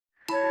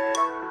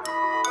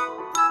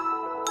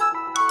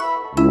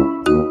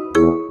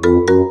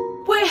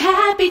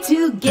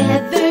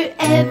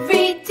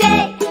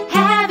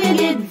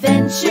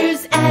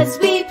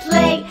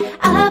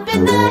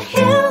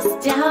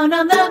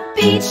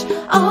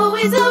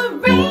always a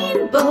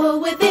rainbow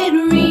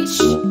within reach.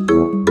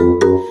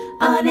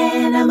 On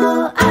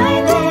Animal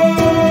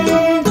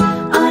Island,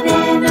 on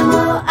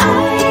Animal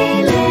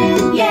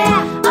Island,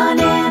 yeah, on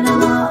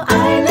Animal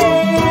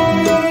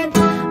Island,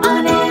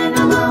 on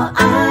Animal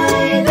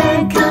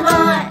Island, come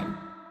on.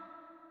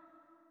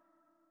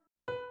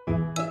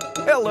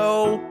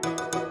 Hello.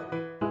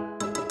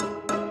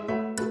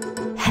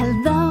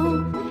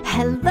 Hello,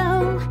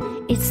 hello,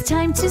 it's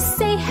time to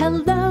say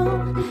hello.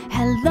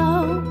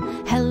 Hello,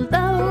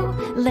 hello,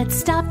 let's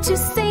stop to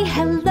say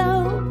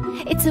hello.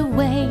 It's a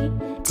way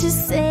to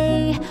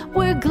say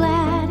we're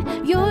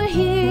glad you're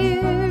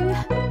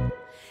here.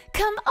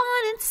 Come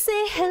on and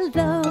say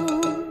hello.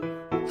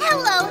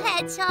 Hello,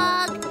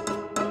 Hedgehog.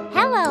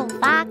 Hello,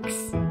 Fox.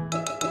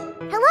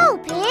 Hello,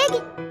 Pig.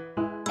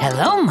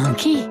 Hello,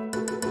 Monkey.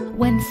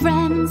 When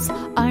friends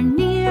are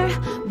near,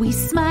 we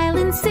smile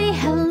and say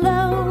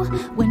hello.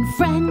 When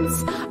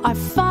friends are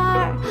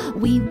far,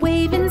 we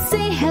wave and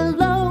say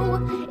hello.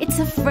 It's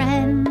a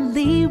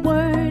friendly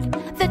word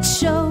that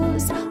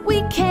shows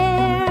we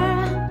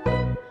care.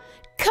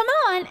 Come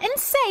on and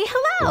say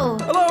hello.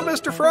 Hello,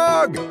 Mr.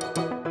 Frog.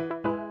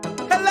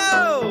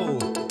 Hello.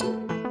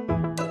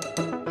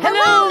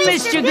 Hello,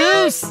 Mr.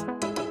 Goose.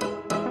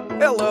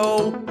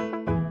 Hello.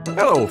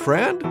 Hello,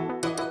 friend.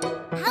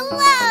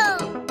 Hello.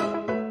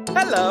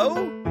 Hello.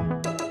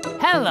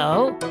 Hello.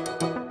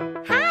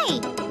 Hi,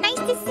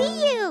 nice to see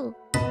you.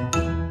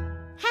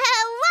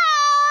 Hello.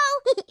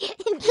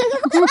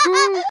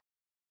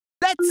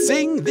 Let's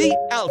sing the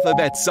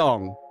alphabet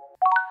song.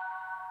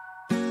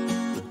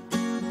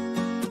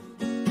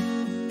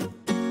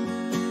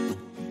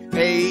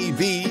 A,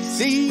 B,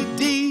 C,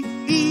 D,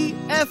 E,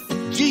 F,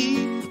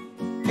 G,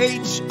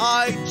 H,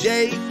 I,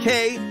 J,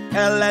 K,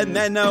 L, M,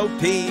 N, O,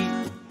 P,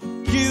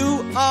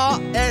 Q, R,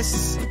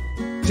 S,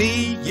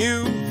 T,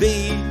 U,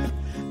 V,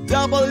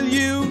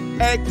 W,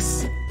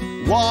 X,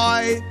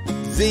 Y,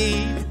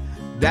 Z.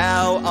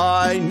 Now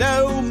I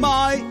know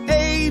my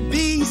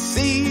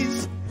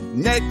ABCs.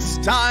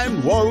 Next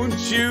time,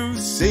 won't you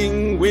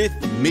sing with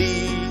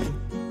me?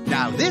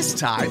 Now this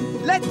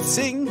time, let's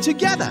sing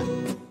together.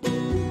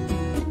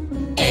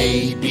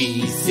 A,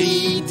 B,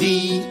 C,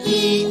 D,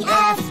 E,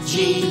 F,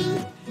 G,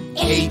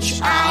 H,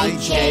 I,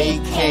 J,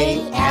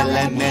 K, L,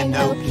 M, N,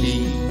 O,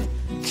 P,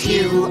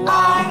 Q,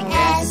 R,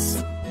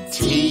 S,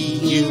 T,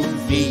 U,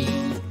 V,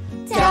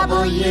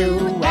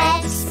 W,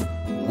 X,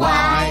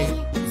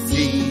 Y,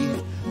 Z.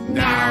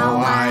 Now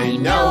I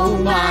know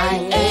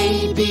my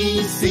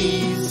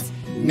ABCs.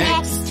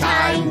 Next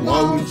time,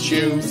 won't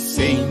you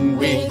sing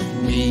with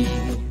me?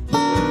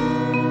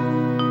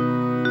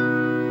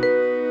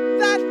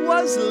 That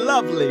was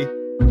lovely.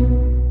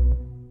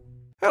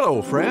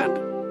 Hello, friend.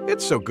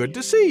 It's so good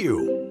to see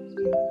you.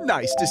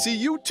 Nice to see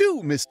you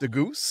too, Mr.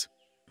 Goose.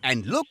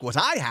 And look what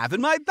I have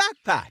in my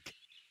backpack.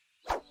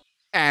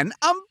 An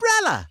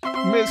umbrella.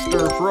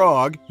 Mr.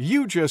 Frog,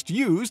 you just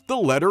used the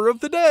letter of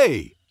the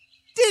day.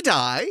 Did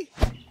I?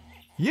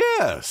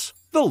 Yes,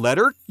 the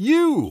letter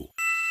U.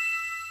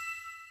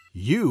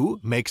 U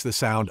makes the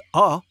sound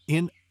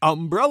in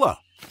umbrella.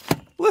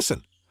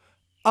 Listen.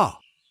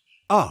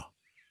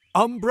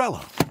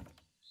 Umbrella.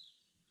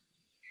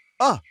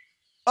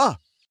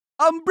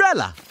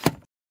 Umbrella.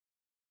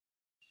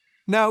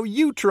 Now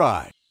you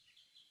try.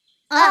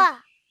 Umbrella.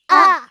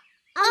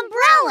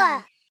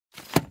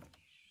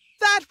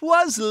 That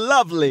was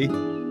lovely.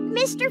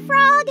 Mr.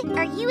 Frog,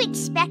 are you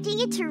expecting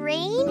it to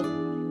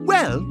rain?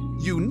 Well,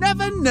 you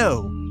never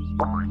know.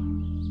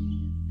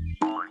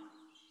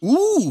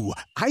 Ooh,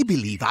 I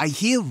believe I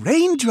hear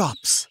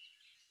raindrops.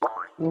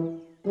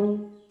 Those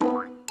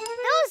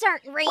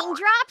aren't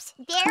raindrops,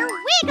 they're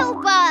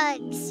wiggle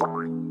bugs.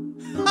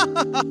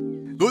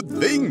 Good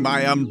thing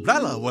my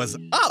umbrella was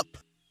up.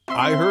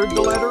 I heard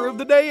the letter of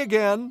the day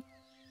again.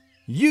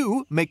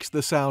 U makes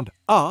the sound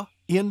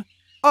in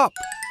up.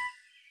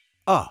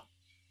 Up.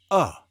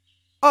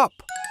 Up.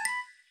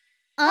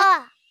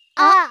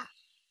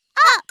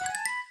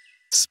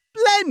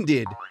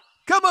 Splendid!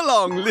 Come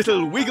along,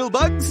 little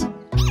wigglebugs.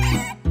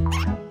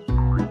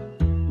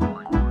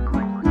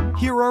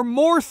 Here are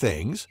more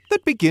things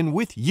that begin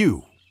with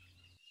U.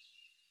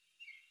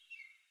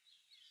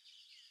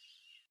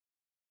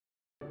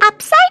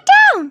 Upside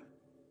down.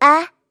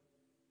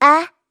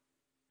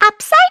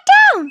 Upside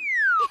down.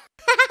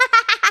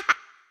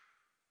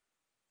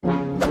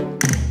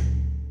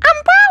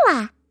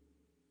 Umbrella.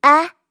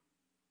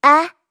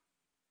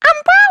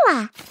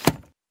 Umbrella.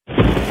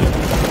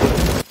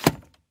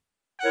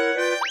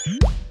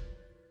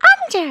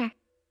 Under.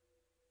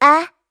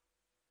 Under.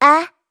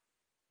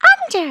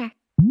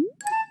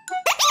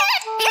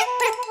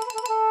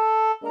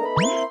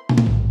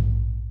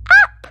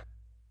 Up.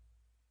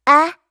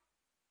 Up.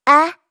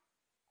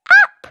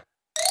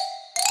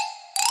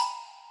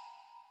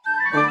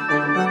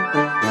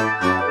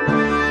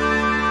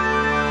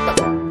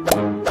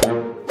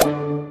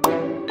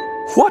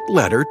 What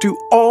letter do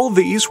all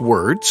these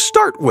words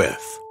start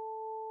with?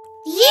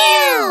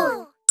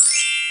 U.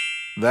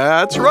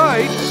 That's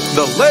right,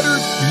 the letter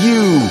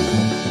U.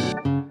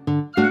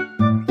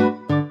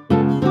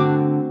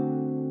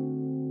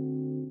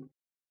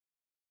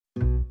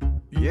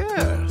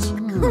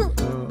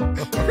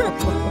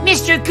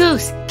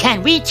 Goose,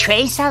 can we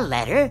trace a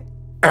letter?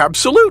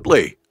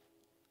 Absolutely.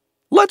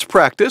 Let's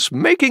practice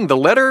making the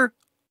letter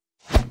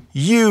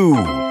U.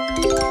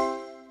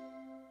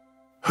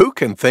 Who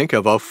can think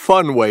of a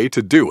fun way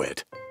to do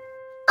it?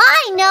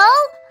 I know!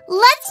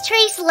 Let's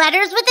trace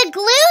letters with a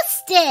glue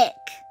stick.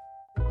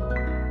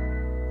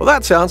 Well,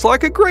 that sounds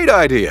like a great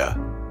idea.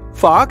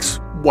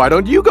 Fox, why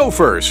don't you go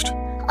first?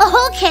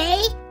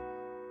 Okay.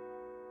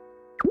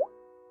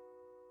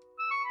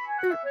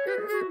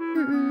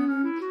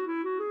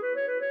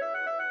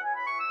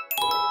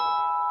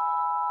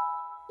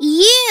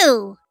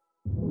 U.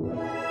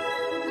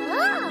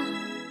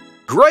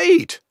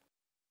 Great!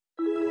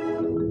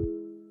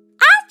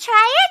 I'll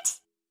try it.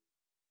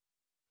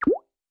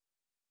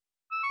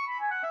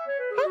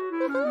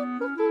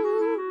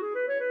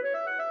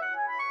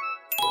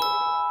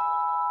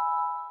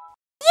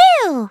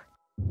 U.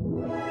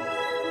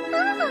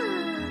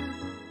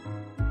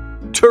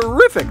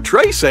 Terrific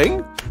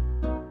tracing!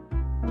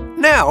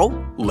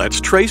 Now,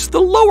 let's trace the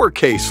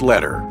lowercase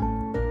letter.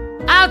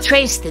 I'll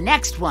trace the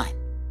next one.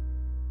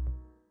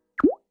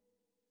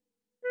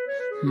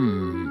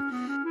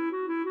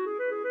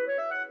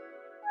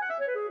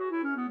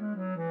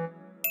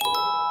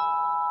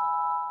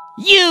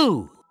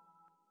 U.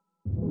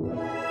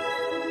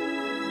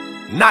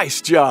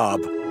 Nice job!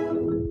 I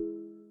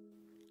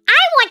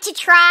want to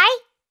try.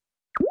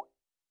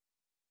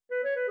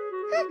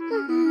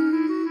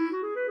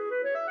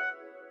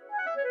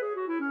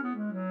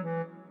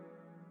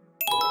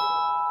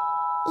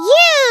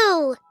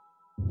 U.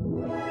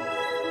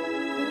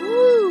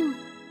 Ooh.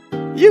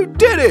 You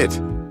did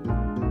it!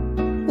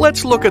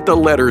 Let's look at the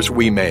letters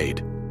we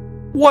made.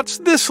 What's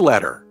this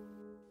letter?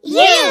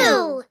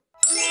 U.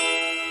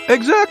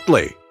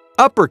 Exactly.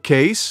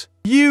 Uppercase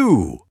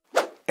U.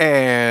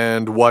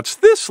 And what's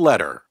this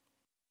letter?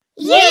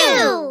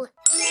 U.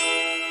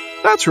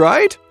 That's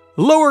right.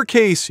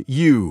 Lowercase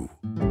u.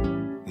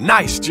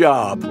 Nice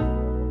job.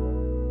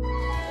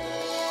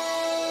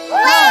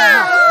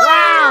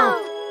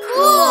 Wow!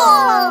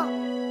 Cool!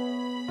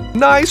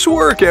 Nice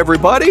work,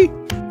 everybody.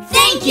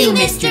 Thank you,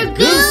 Mr.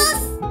 Goose.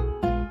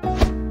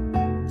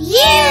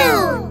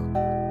 U.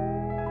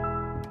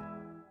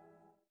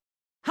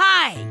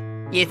 Hi,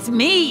 it's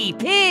me,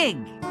 Pig.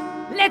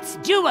 Let's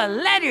do a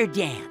letter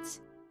dance.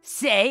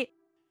 Say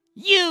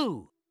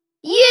U.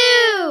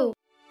 U.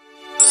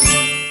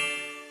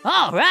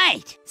 All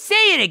right,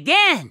 say it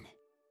again.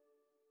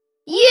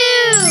 U.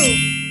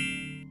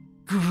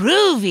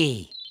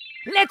 Groovy.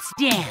 Let's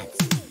dance.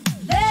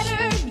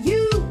 Letter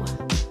U,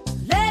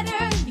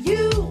 letter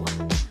U.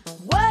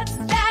 What's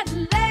that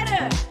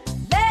letter?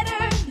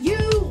 Letter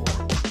U.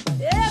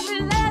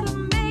 Every letter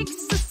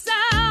makes a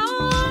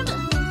sound.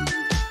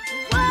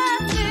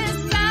 What's this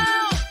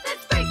sound?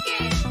 Let's break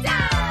it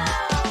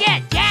down.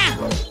 Get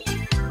down.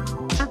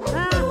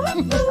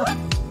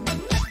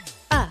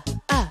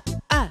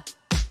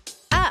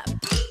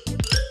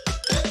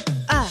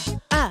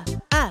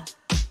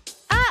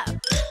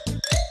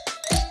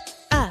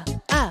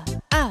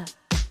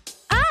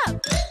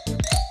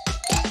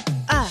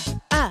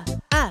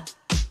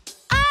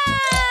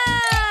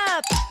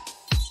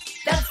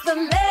 That's the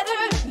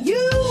letter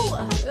U.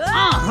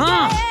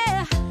 Uh-huh.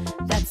 Yeah,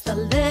 that's the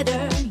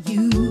letter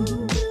U.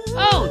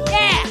 Oh,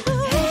 yeah.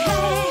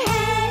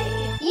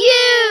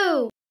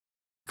 U.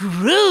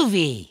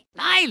 Groovy.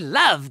 I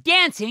love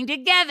dancing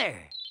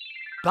together.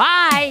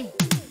 Bye.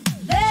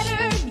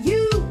 Letter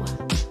U,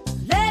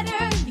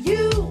 letter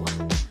U.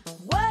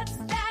 What's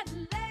that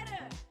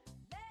letter?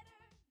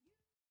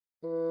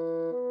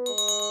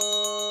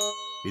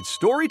 It's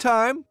story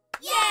time.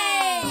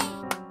 Yay!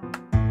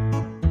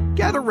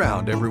 Gather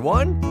round,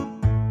 everyone.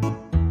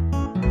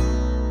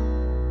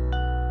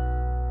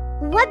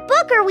 What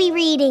book are we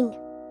reading?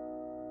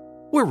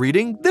 We're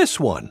reading this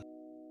one.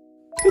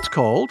 It's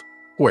called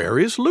Where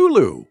is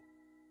Lulu?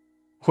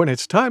 When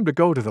it's time to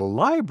go to the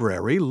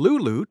library,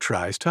 Lulu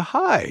tries to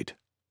hide.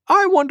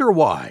 I wonder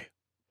why.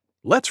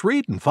 Let's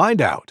read and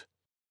find out.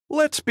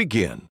 Let's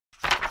begin.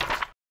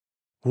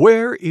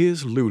 Where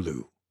is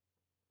Lulu?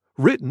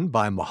 Written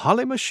by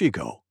Mahale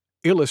Mashigo.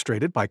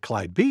 Illustrated by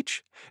Clyde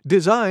Beach.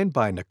 Designed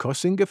by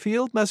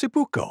Nkosingafield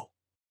Mazibuko.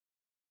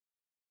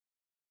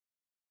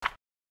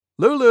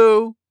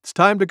 Lulu, it's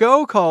time to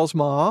go, calls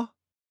Ma.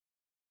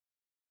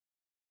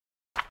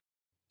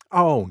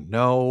 Oh,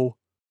 no.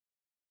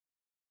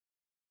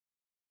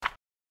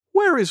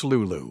 Where is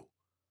Lulu?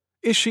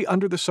 Is she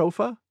under the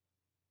sofa?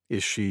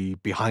 Is she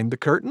behind the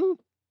curtain?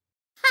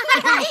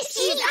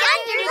 She's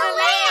under the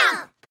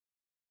lamp.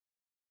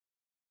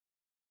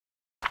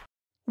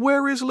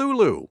 Where is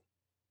Lulu?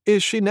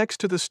 Is she next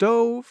to the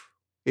stove?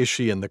 Is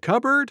she in the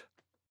cupboard?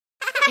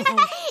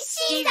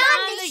 She's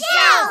on the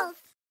shelf.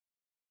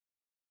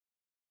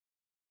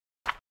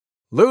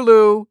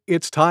 Lulu,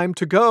 it's time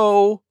to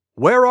go.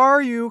 Where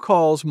are you,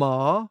 calls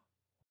Ma.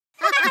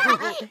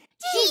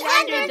 She's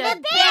under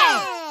the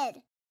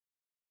bed.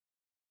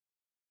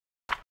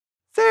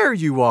 There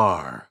you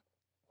are.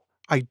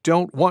 I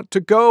don't want to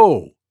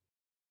go.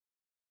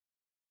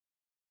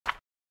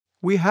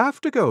 We have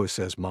to go,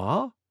 says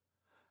Ma.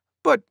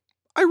 But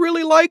I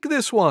really like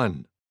this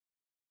one.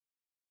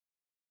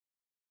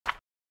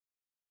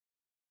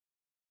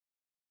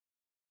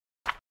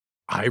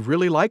 I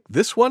really like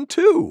this one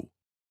too.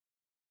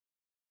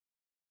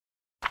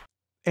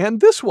 And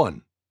this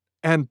one.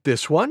 And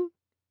this one.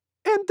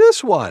 And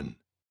this one.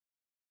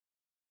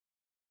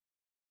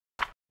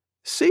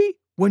 See,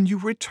 when you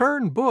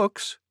return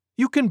books,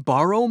 you can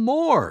borrow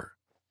more.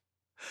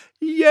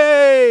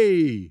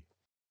 Yay!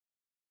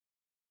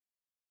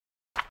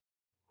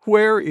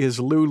 Where is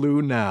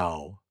Lulu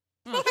now?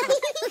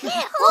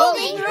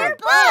 Holding her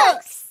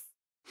books!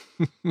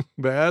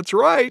 That's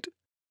right.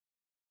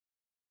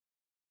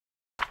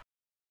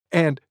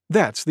 And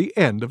that's the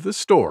end of the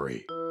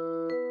story.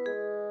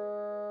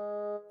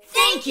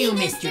 Thank you,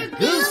 Mr.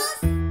 Goose.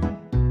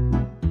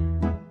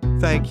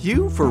 Thank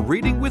you for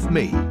reading with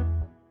me.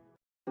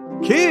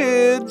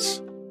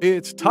 Kids,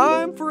 it's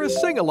time for a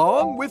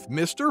sing-along with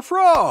Mr.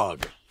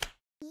 Frog.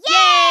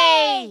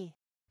 Yay!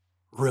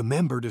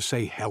 Remember to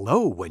say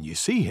hello when you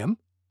see him.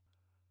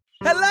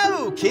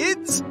 Hello,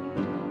 kids!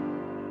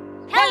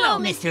 Hello,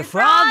 Mr.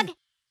 Frog.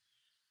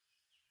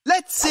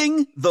 Let's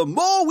sing The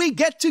More We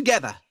Get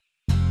Together.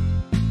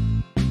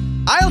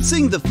 I'll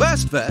sing the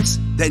first verse,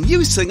 then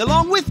you sing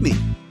along with me.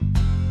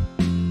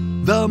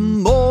 The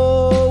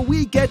more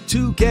we get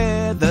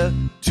together,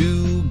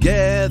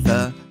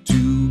 together,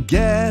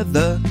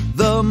 together,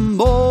 the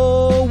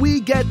more we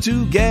get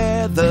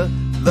together,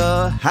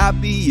 the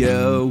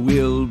happier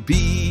we'll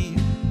be.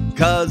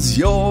 'Cause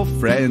your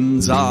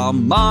friends are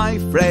my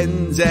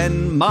friends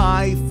and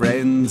my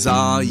friends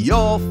are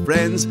your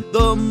friends.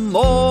 The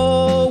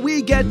more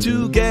we get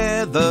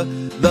together,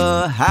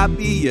 the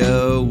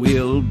happier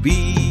we'll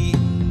be.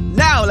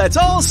 Now let's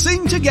all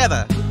sing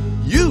together.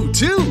 You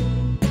too.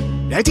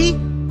 Ready?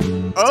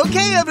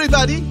 Okay,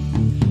 everybody.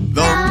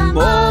 The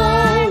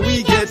more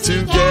we get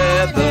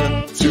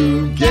together,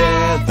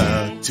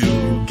 together,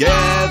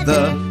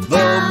 together,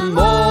 the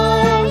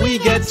more we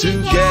get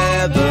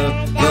together,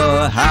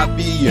 the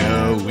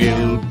happier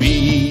we'll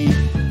be.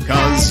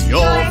 'Cause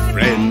your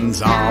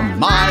friends are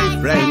my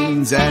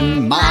friends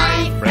and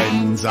my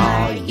friends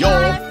are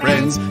your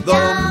friends.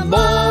 The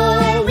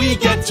more we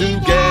get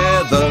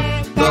together,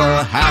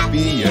 the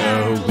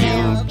happier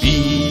we'll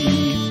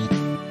be.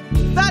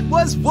 That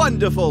was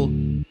wonderful.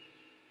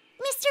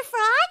 Mr.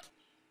 Frog?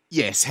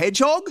 Yes,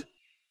 Hedgehog?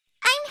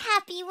 I'm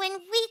happy when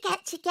we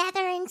get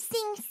together and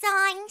sing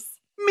songs.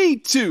 Me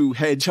too,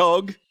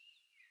 Hedgehog.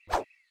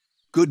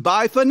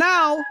 Goodbye for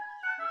now.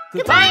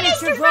 Goodbye,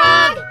 Mr.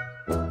 Frog.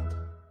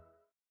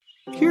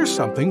 Here's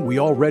something we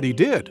already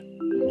did.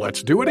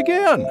 Let's do it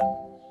again.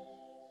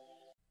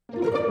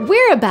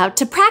 We're about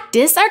to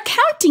practice our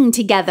counting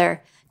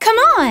together. Come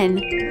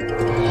on!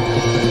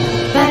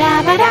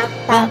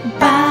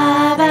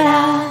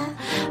 Ba-da-ba-da-ba-ba-ba-da.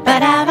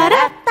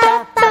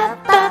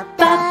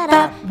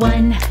 Ba-da-ba-da-ba-ba-ba-ba.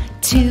 1,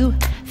 2,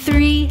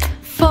 3,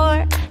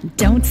 4.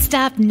 Don't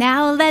stop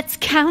now, let's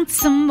count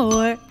some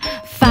more.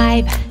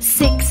 5,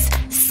 6,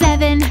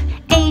 7,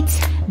 8,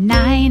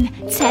 9,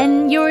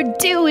 10. You're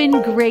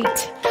doing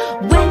great.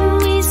 When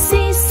we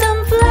see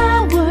some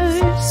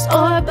flowers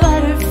or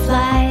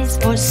butterflies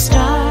or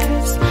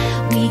stars,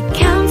 we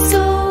count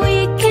so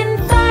we can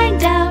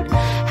find out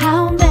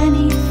how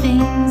many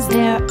things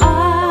there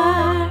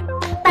are.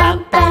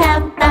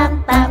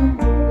 Ba-ba-da-ba-bum.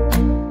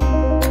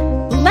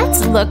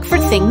 Let's look for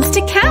things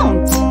to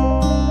count.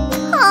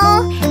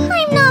 Oh,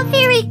 I'm not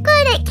very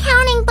good at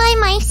counting by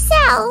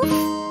myself.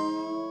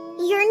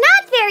 You're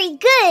not very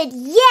good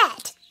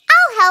yet.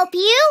 I'll help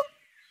you.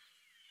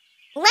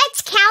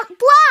 Let's count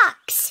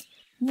blocks.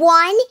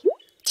 1,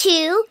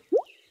 2,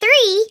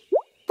 3,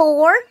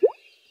 4,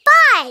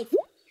 5.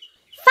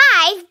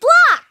 5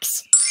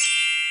 blocks.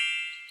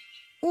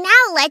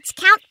 Now let's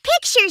count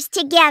pictures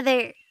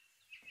together.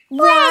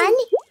 1,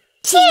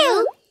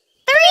 2,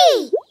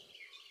 3.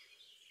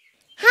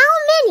 How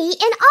many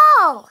in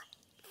all?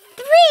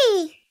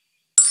 3.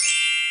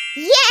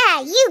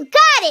 Yeah, you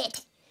got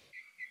it.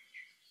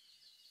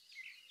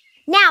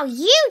 Now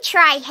you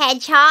try,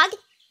 Hedgehog.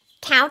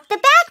 Count the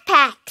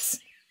backpacks.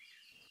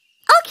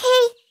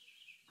 Okay.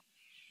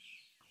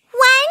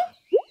 1,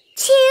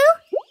 2,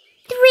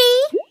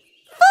 3,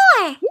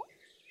 4.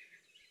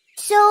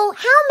 So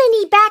how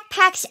many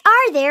backpacks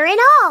are there in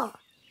all?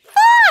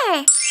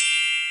 4.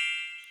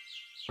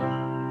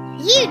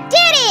 You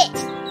did it!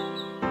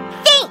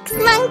 Thanks,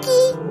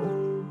 Monkey.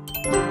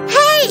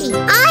 Hey,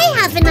 I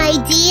have an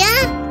idea.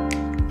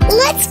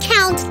 Let's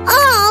count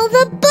all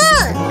the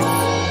books.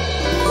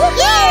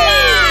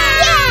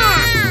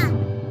 Yeah!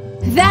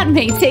 That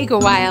may take a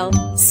while.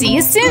 See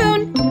you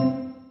soon!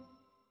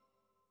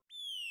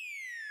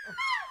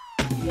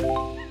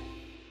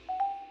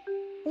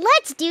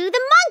 Let's do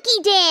the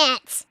monkey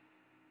dance.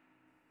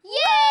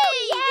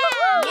 Yay!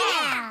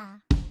 Yeah!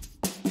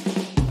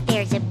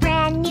 There's a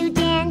brand new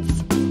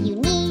dance you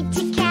need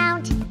to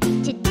count.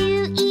 To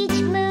do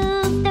each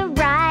move the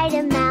right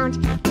amount.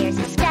 There's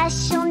a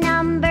special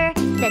number,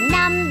 the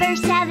number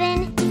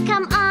 7.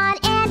 Come on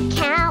and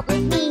count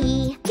with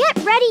me. Get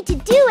ready to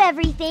do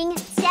everything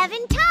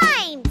 7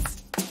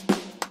 times.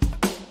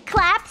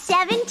 Clap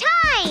 7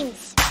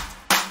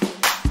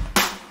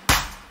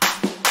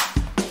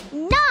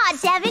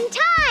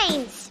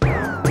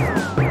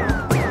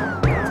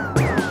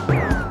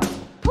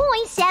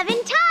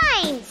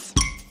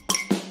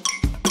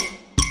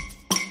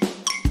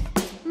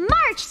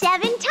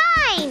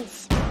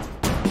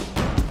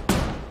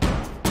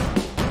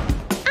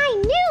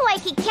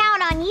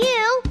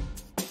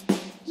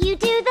 You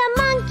do the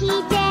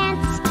monkey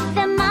dance,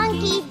 the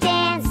monkey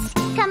dance.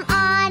 Come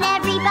on,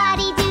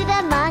 everybody, do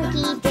the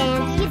monkey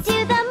dance. You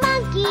do the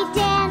monkey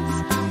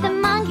dance, the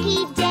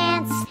monkey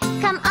dance.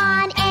 Come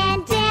on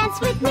and dance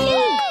with me.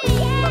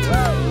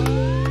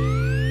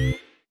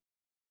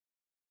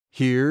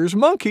 Here's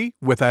Monkey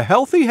with a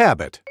healthy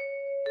habit.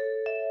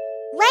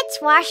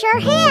 Let's wash our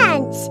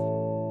hands.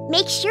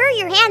 Make sure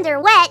your hands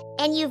are wet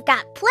and you've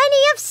got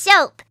plenty of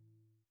soap.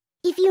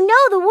 If you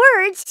know the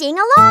words, sing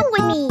along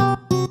with me.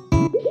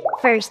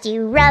 First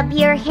you rub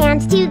your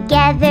hands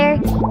together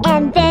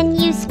and then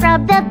you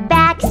scrub the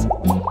backs.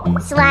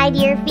 Slide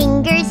your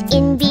fingers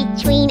in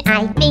between,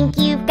 I think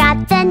you've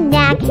got the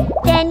knack.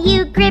 Then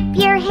you grip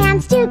your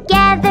hands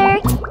together,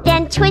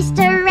 then twist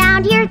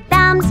around your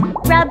thumbs.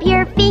 Rub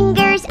your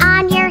fingers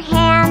on your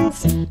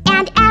hands,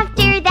 and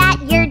after that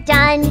you're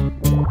done.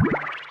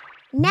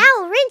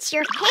 Now rinse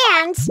your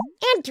hands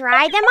and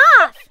dry them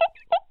off.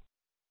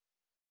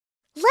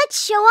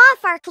 Let's show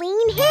off our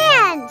clean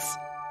hands.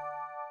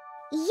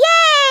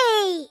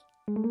 Yay!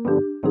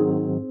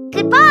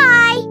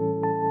 Goodbye!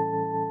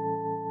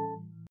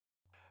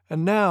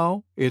 And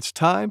now it's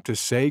time to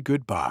say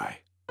goodbye.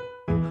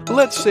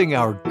 Let's sing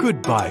our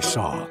goodbye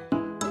song.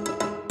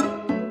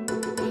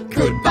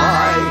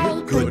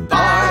 Goodbye,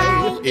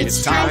 goodbye,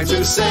 it's time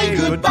to say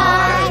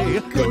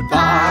goodbye.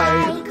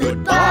 Goodbye,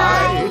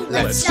 goodbye,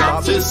 let's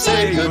stop to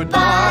say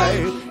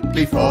goodbye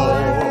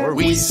before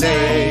we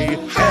say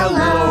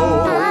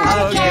hello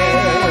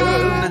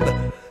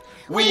again.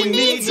 We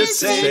need to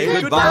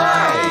say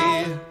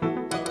goodbye.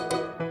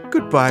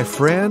 Goodbye,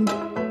 friend.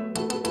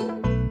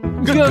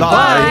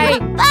 Goodbye.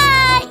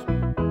 Bye!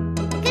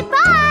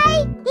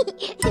 Goodbye!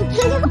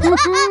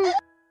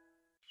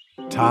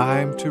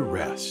 Time to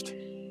rest.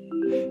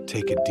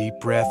 Take a deep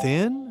breath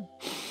in.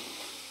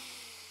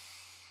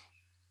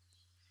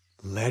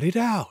 Let it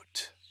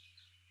out.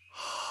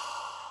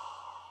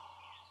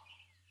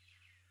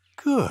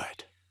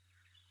 Good.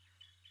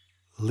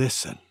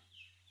 Listen.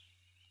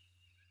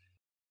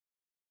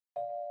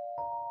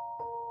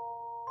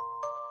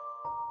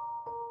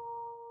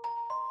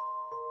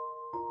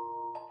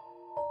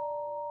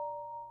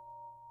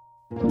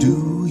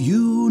 Do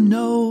you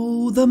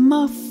know the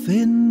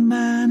Muffin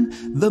Man,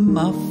 the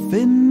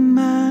Muffin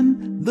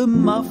Man, the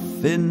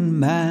Muffin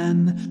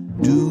Man?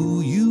 Do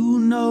you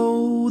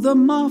know the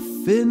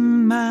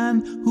Muffin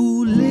Man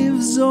who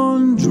lives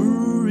on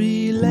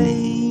Drury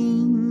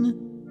Lane?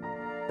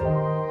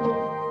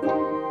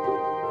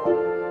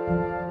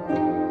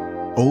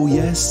 Oh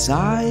yes,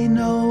 I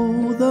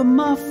know the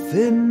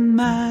Muffin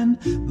Man,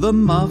 the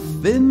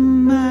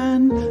Muffin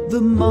Man, the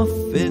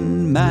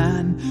Muffin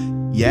Man.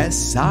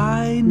 Yes,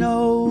 I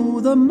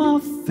know the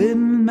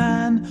Muffin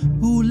Man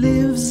who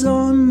lives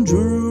on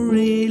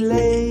Drury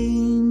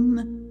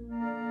Lane.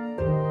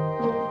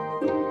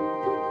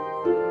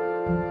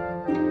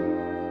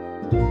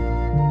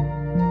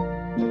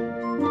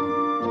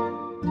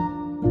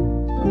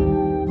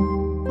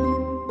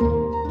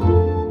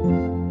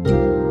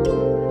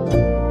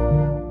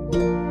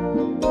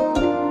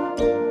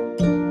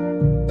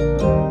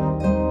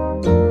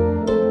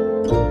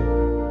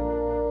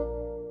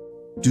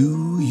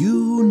 Do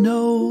you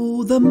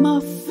know the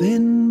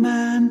Muffin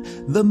Man,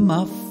 the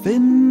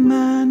Muffin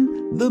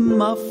Man, the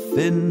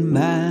Muffin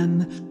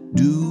Man?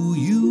 Do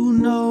you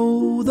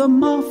know the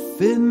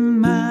Muffin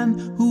Man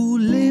who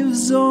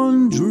lives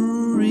on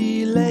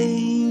Drury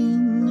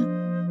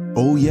Lane?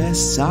 Oh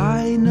yes,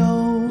 I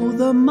know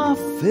the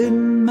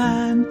Muffin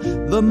Man,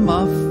 the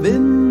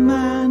Muffin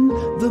Man,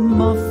 the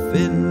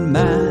Muffin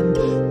Man.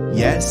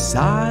 Yes,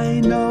 I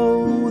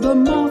know the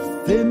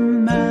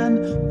Muffin Man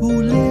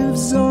who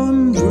lives on